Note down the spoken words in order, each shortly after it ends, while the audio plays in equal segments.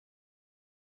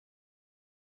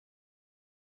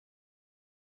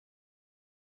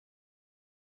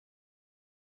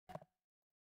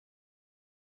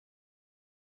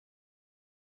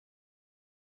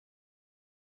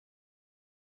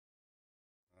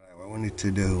we need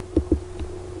to do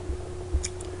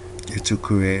is to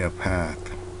create a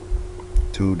path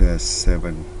to the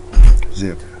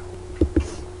 7-zip.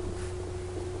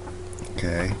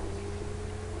 Okay.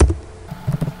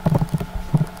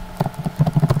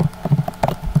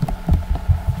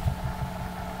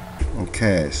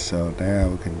 Okay, so now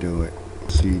we can do it.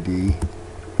 CD.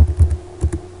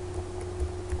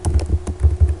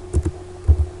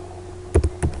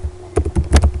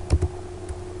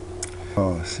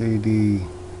 Oh, CD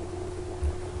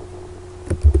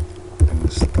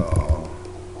install.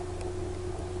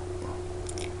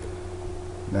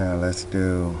 Now let's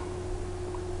do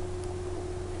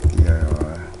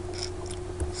tXar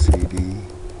CD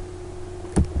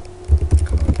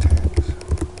contents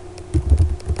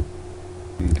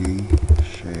CD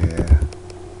share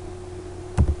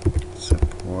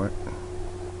support.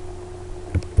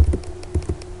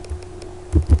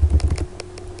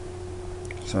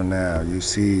 So now you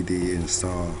see the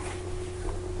install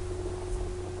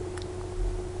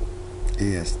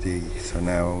ESD. So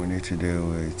now what we need to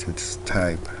do is to just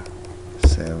type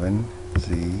 7z.exe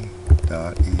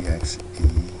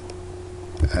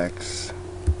x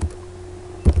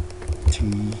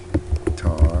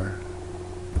txar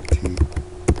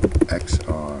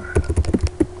tXar.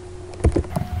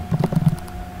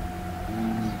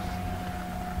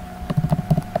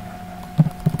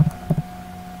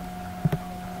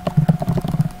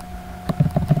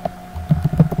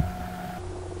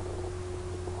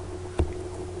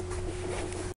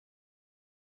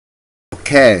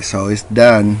 Okay, so it's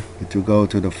done. To go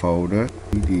to the folder,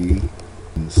 cd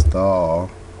install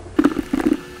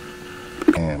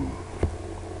and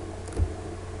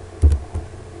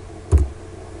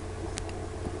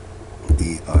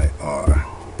dir.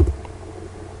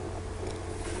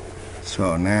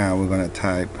 So now we're going to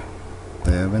type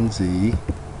 7z.exe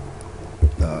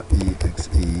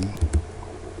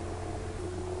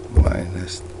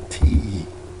minus te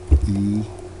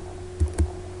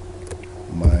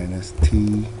minus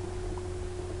tdmg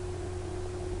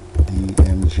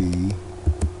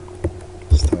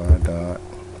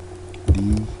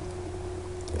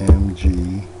 .dmg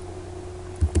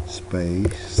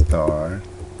space star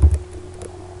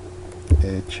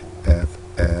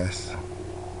HFS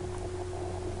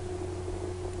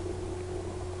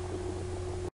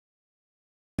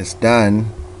it's done.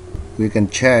 We can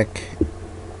check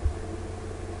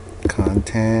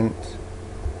content,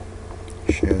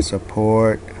 share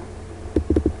support,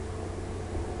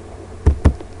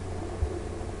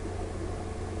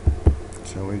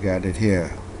 so we got it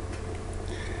here.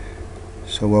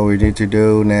 So what we need to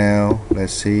do now,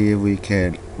 let's see if we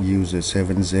can use a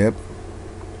 7-zip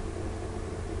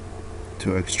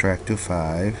to extract to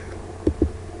 5.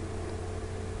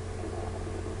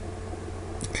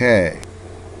 Okay,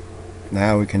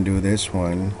 now we can do this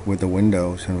one with the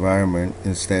Windows environment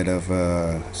instead of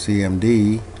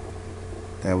CMD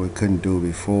that we couldn't do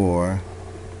before.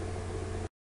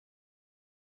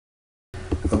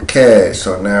 Okay,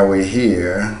 so now we're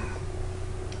here.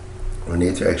 We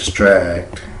need to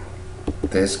extract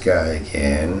this guy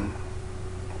again.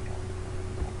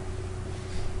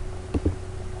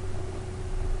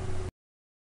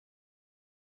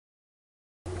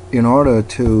 In order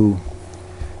to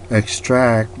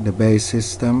extract the base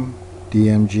system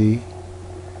DMG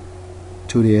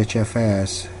to the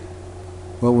HFS,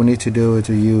 what we need to do is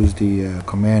to use the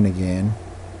command again.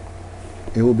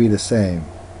 It will be the same.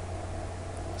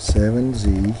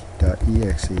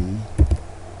 7z.exe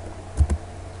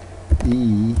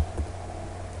e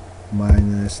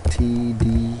minus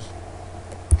tdmg.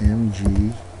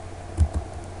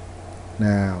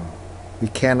 Now we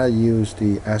cannot use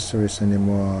the asterisk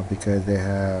anymore because they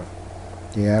have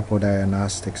the Apple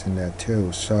diagnostics in there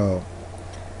too. So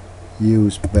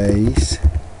use base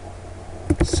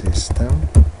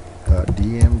system.dmg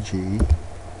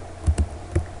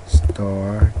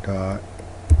star.hfs.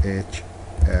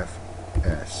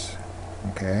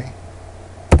 Okay,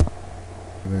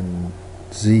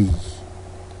 7z,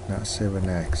 not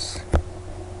 7x.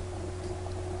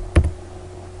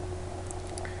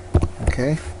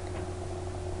 Okay,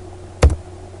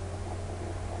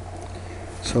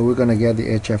 so we're gonna get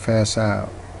the HFS out.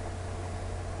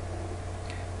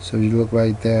 So you look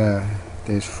right there,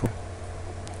 there's 4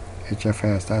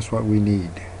 HFS. That's what we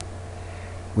need.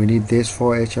 We need this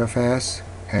 4 HFS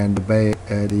and the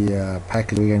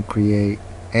package we can create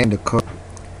and the code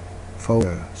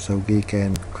folder so we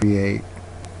can create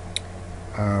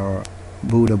our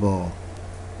bootable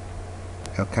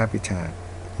Capitan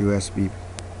USB